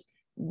reviews,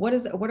 what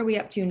are we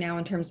up to now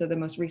in terms of the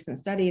most recent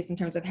studies, in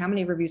terms of how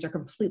many reviews are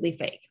completely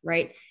fake,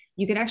 right?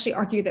 You could actually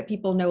argue that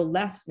people know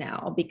less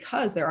now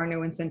because there are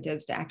no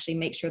incentives to actually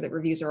make sure that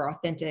reviews are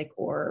authentic,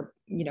 or,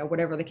 you know,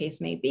 whatever the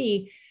case may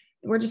be.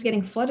 We're just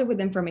getting flooded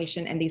with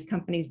information, and these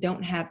companies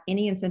don't have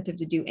any incentive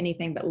to do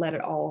anything but let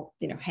it all,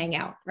 you know, hang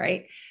out,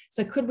 right?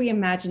 So could we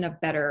imagine a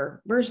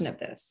better version of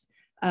this?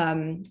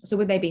 So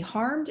would they be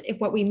harmed? If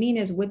what we mean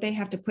is, would they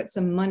have to put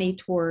some money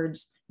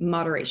towards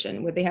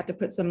moderation? Would they have to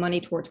put some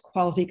money towards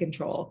quality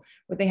control?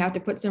 Would they have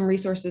to put some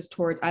resources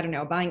towards, I don't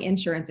know, buying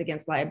insurance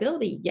against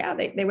liability? Yeah,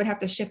 they would have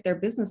to shift their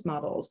business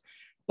models.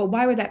 But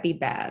why would that be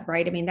bad,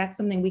 right? I mean, that's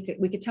something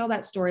we could tell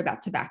that story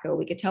about tobacco.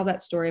 We could tell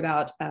that story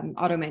about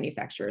auto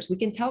manufacturers. We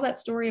can tell that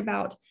story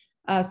about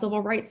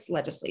civil rights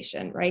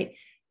legislation, right?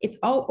 It's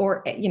all,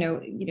 or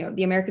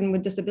the American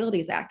with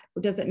Disabilities Act.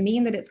 Does it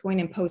mean that it's going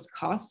to impose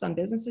costs on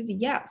businesses?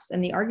 Yes.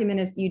 And the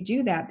argument is you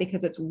do that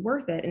because it's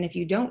worth it. And if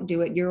you don't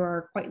do it, you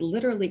are quite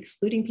literally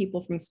excluding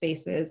people from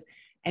spaces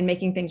and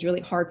making things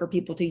really hard for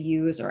people to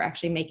use, or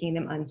actually making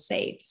them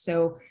unsafe.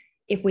 So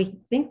if we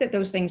think that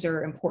those things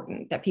are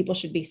important, that people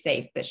should be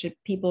safe, that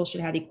people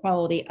should have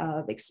equality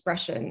of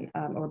expression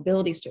or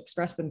abilities to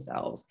express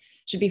themselves,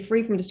 should be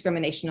free from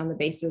discrimination on the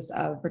basis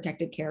of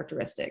protected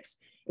characteristics.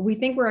 If we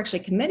think we're actually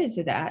committed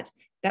to that,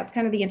 that's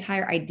kind of the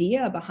entire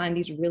idea behind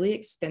these really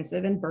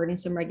expensive and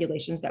burdensome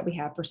regulations that we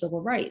have for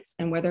civil rights,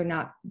 and whether or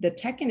not the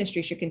tech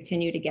industry should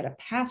continue to get a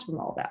pass from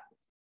all that.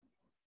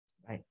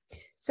 Right.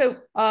 So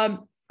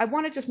I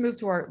want to just move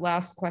to our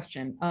last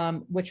question,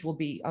 which will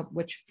be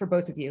which for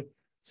both of you.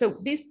 So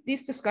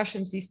these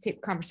discussions, these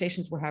tape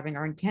conversations we're having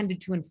are intended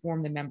to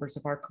inform the members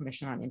of our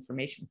Commission on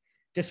Information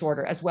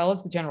Disorder, as well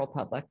as the general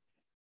public.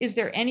 Is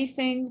there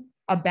anything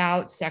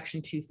about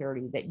Section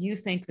 230 that you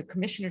think the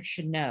commissioners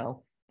should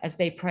know as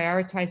they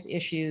prioritize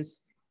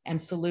issues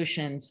and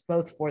solutions,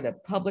 both for the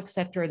public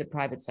sector, the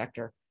private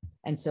sector,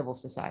 and civil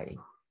society?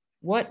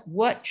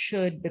 What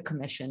should the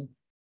commission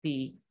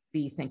be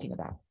thinking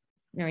about?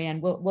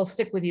 Marianne, we'll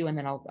stick with you, and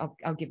then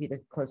I'll give you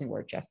the closing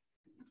word, Jeff.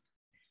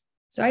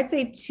 So I'd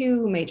say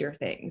two major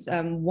things.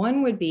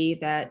 One would be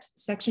that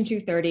Section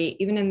 230,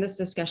 even in this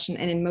discussion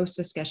and in most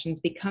discussions,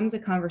 becomes a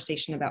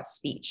conversation about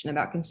speech and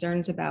about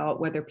concerns about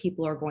whether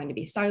people are going to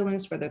be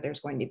silenced, whether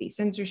there's going to be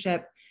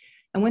censorship.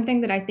 And one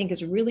thing that I think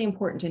is really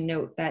important to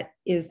note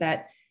is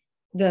that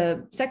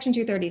the Section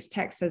 230's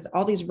text has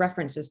all these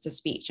references to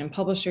speech and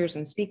publishers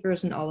and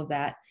speakers and all of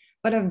that,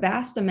 but a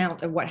vast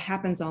amount of what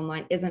happens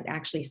online isn't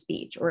actually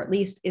speech, or at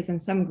least is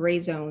in some gray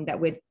zone that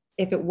would,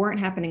 if it weren't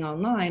happening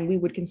online, we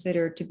would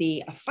consider to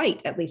be a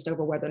fight, at least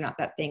over whether or not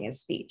that thing is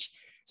speech.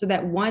 So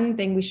that one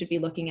thing we should be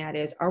looking at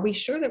is, are we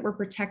sure that we're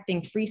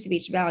protecting free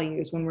speech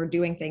values when we're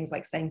doing things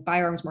like saying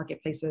firearms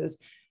marketplaces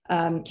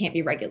can't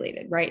be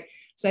regulated, right?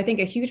 So I think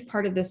a huge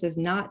part of this is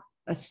not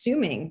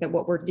assuming that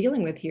what we're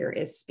dealing with here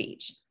is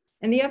speech.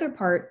 And the other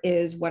part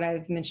is what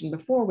I've mentioned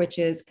before, which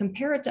is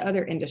compare it to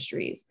other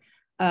industries.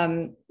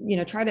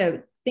 Try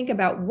to think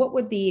about what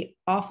would the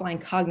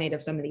offline cognate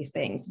of some of these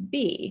things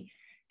be.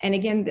 And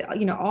again,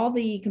 all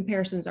the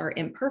comparisons are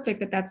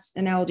imperfect, but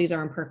analogies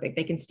are imperfect.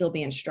 They can still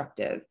be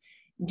instructive.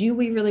 Do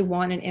we really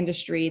want an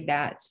industry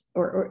that,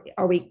 or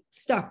are we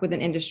stuck with an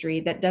industry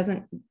that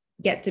doesn't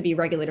get to be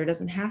regulated, or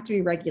doesn't have to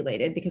be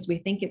regulated because we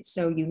think it's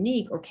so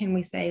unique? Or can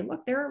we say,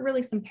 look, there are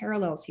really some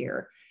parallels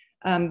here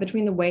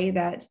between the way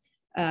that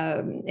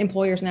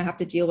employers now have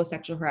to deal with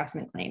sexual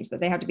harassment claims, that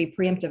they have to be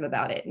preemptive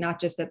about it, not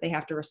just that they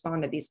have to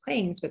respond to these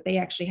claims, but they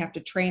actually have to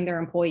train their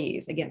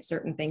employees against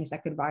certain things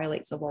that could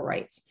violate civil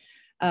rights.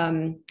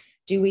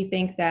 Do we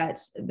think that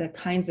the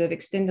kinds of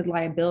extended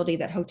liability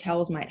that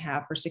hotels might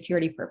have for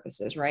security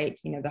purposes, right?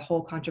 The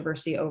whole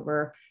controversy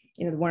over,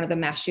 one of the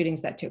mass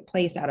shootings that took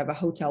place out of a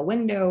hotel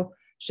window,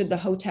 should the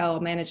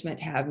hotel management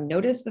have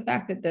noticed the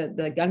fact that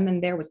the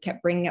gunman there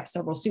kept bringing up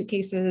several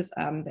suitcases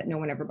that no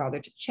one ever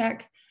bothered to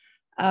check?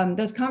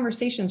 Those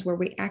conversations where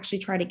we actually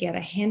try to get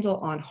a handle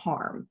on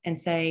harm and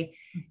say,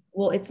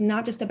 well, it's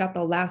not just about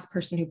the last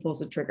person who pulls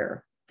the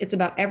trigger. It's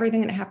about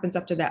everything that happens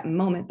up to that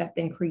moment that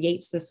then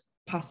creates this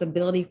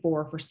possibility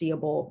for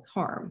foreseeable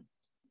harm.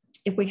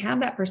 If we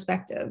have that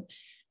perspective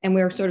and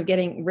we're sort of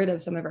getting rid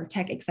of some of our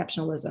tech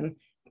exceptionalism,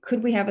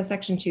 could we have a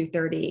Section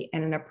 230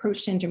 and an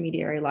approach to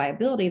intermediary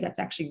liability that's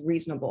actually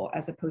reasonable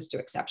as opposed to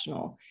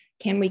exceptional?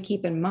 Can we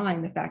keep in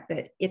mind the fact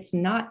that it's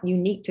not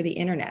unique to the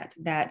internet,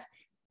 that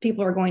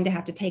people are going to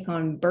have to take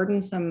on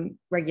burdensome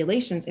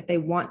regulations if they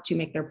want to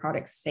make their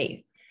products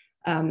safe?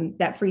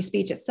 That free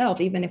speech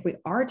itself, even if we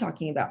are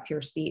talking about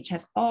pure speech,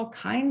 has all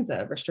kinds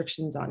of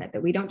restrictions on it,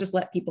 that we don't just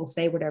let people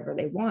say whatever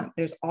they want.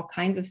 There's all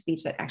kinds of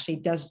speech that actually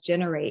does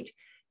generate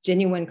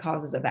genuine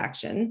causes of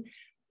action.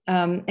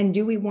 And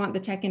do we want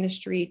the tech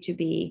industry to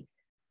be,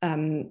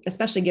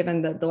 especially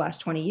given the last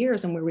 20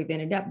 years and where we've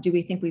ended up, do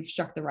we think we've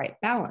struck the right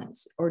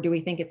balance? Or do we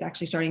think it's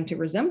actually starting to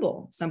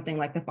resemble something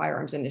like the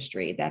firearms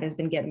industry that has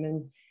been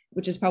getting,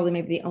 which is probably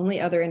maybe the only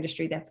other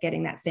industry that's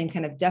getting that same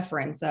kind of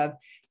deference of,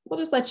 we'll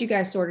just let you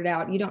guys sort it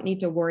out. You don't need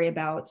to worry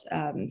about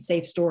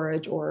safe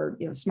storage or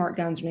smart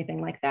guns or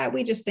anything like that.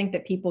 We just think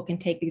that people can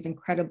take these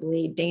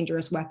incredibly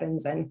dangerous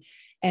weapons and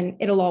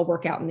it'll all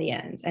work out in the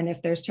end. And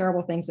if there's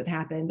terrible things that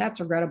happen, that's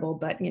regrettable,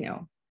 but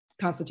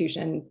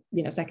Constitution,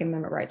 Second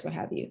Amendment rights, what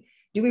have you.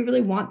 Do we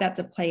really want that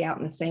to play out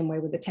in the same way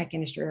with the tech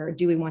industry, or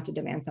do we want to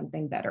demand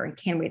something better? And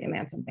can we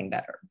demand something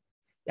better?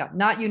 Yeah,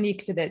 not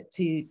unique to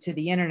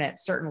the internet,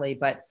 certainly,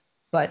 but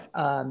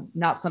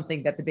not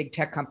something that the big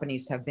tech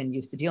companies have been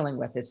used to dealing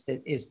with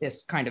is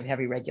this kind of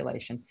heavy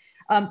regulation.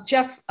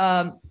 Jeff,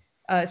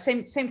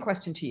 same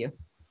question to you.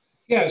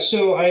 Yeah,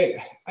 so I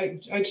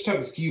just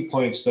have a few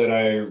points that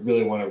I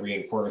really want to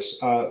reinforce.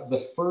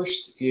 The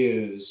first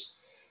is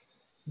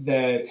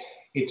that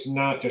it's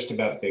not just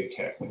about big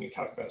tech when you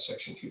talk about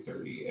Section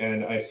 230.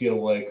 And I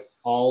feel like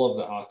all of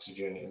the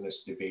oxygen in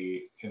this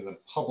debate, in the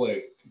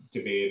public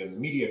debate and the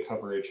media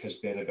coverage, has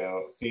been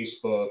about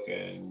Facebook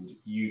and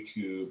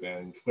YouTube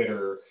and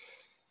Twitter.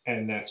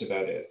 And that's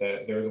about it.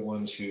 That they're the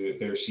ones who,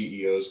 their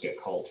CEOs get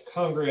called to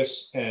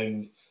Congress.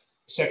 And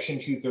Section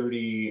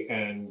 230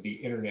 and the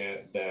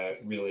internet, that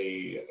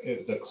really,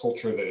 the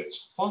culture that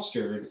it's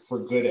fostered for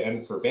good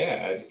and for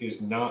bad,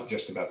 is not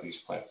just about these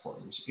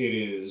platforms. It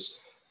is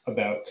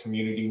about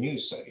community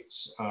news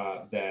sites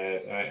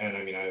and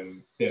I mean, I've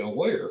been a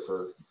lawyer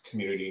for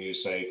community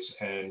news sites,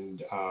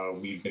 and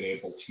we've been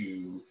able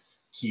to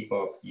keep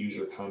up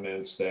user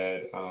comments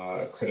that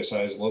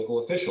criticize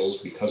local officials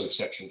because of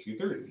Section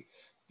 230.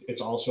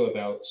 It's also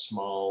about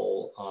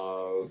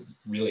small,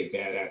 really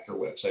bad actor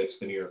websites.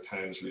 The New York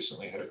Times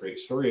recently had a great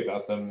story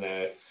about them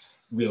that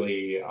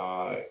really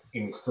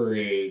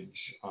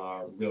encourage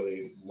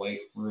really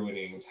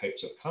life-ruining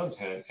types of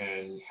content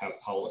and have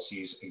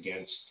policies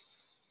against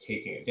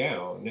taking it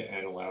down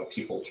and allow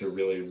people to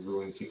really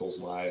ruin people's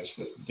lives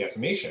with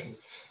defamation.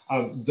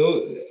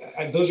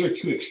 Those are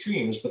two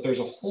extremes, but there's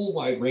a whole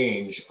wide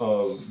range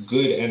of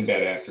good and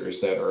bad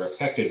actors that are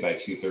affected by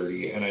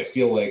 230. And I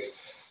feel like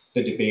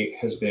the debate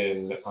has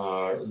been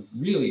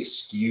really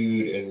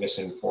skewed and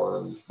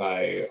misinformed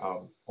by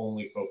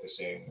only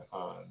focusing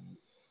on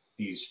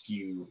these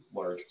few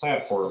large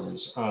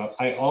platforms.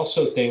 I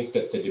also think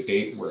that the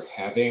debate we're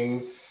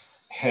having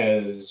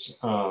has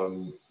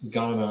gone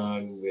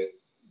on with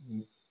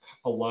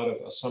a lot of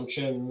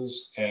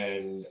assumptions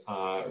and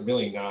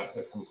really not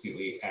a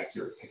completely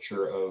accurate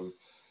picture of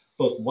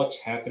both what's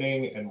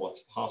happening and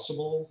what's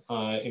possible.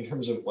 In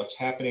terms of what's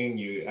happening,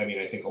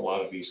 I think a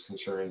lot of these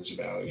concerns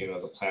about,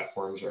 the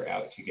platforms are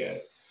out to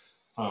get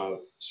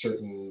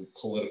certain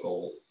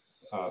political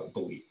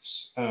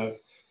beliefs.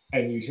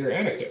 And you hear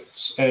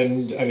anecdotes.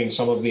 And I mean,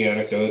 some of the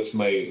anecdotes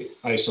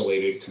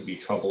isolated could be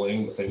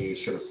troubling, but then you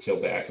sort of peel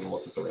back and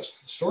look at the rest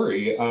of the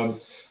story.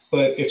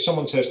 But if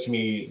someone says to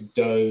me,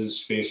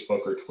 does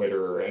Facebook or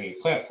Twitter or any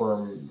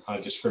platform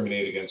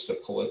discriminate against a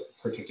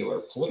particular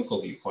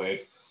political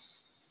viewpoint,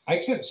 I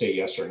can't say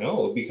yes or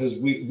no, because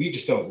we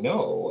just don't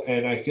know.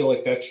 And I feel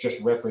like that's just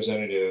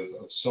representative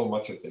of so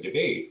much of the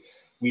debate.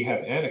 We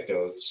have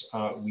anecdotes.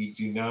 We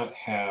do not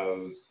have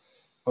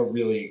a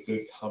really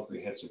good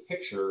comprehensive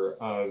picture.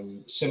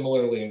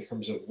 Similarly, in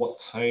terms of what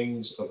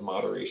kinds of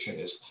moderation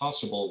is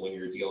possible when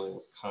you're dealing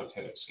with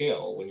content at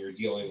scale, when you're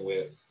dealing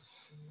with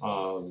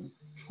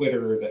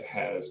Twitter that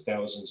has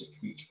thousands of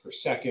tweets per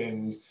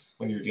second,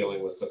 when you're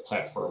dealing with the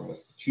platform with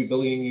 2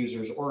 billion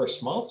users, or a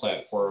small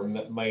platform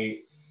that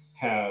might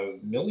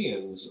have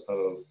millions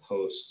of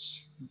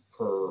posts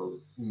per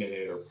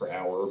minute or per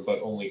hour, but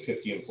only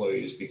 50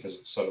 employees because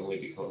it's suddenly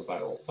become a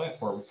viral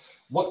platform.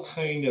 What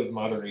kind of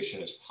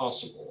moderation is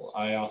possible?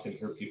 I often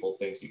hear people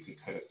think you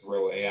could kind of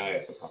throw AI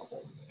at the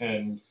problem,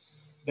 and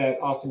that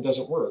often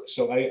doesn't work.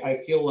 So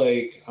I feel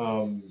like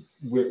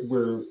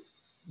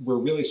we're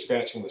really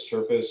scratching the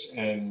surface,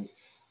 and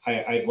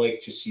I'd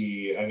like to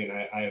see,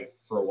 I've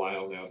for a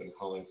while now been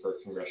calling for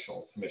a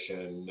congressional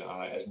commission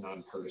as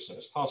nonpartisan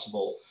as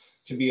possible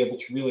to be able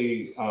to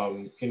really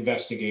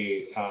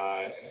investigate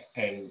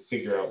and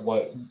figure out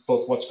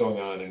what's going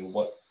on and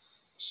what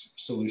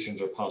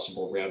solutions are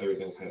possible, rather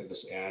than kind of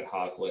this ad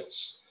hoc,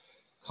 let's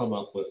come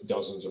up with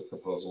dozens of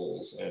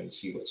proposals and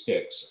see what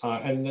sticks.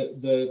 And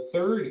the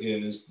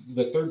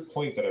third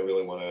point that I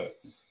really want to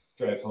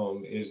drive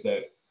home is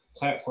that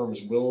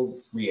platforms will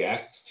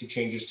react to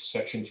changes to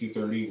Section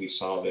 230. We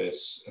saw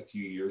this a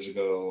few years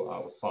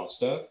ago with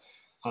FOSTA.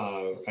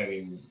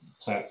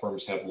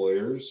 Platforms have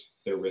lawyers,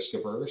 they're risk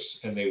averse,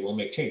 and they will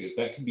make changes.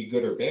 That can be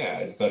good or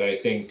bad, but I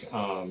think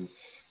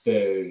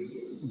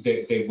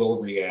they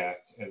will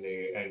react,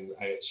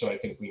 so I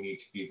think we need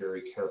to be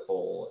very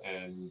careful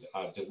and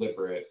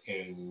deliberate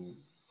in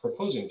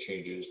proposing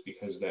changes,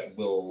 because that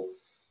will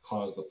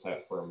cause the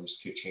platforms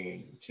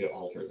to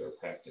alter their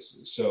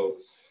practices. So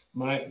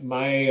my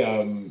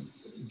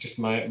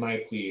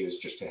plea is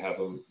just to have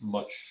a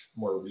much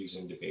more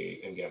reasoned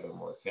debate and gather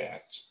more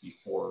facts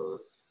before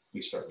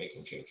we start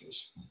making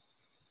changes.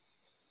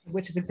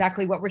 Which is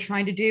exactly what we're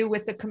trying to do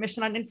with the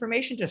Commission on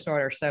Information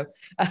Disorder. So,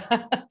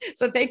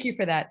 so thank you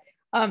for that.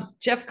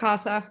 Jeff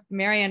Kosseff,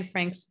 Marianne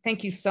Franks,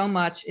 thank you so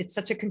much. It's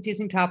such a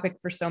confusing topic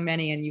for so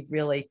many, and you've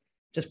really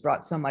just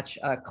brought so much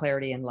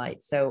clarity and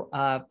light. So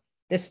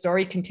this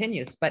story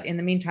continues, but in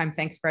the meantime,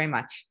 thanks very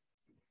much.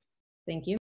 Thank you.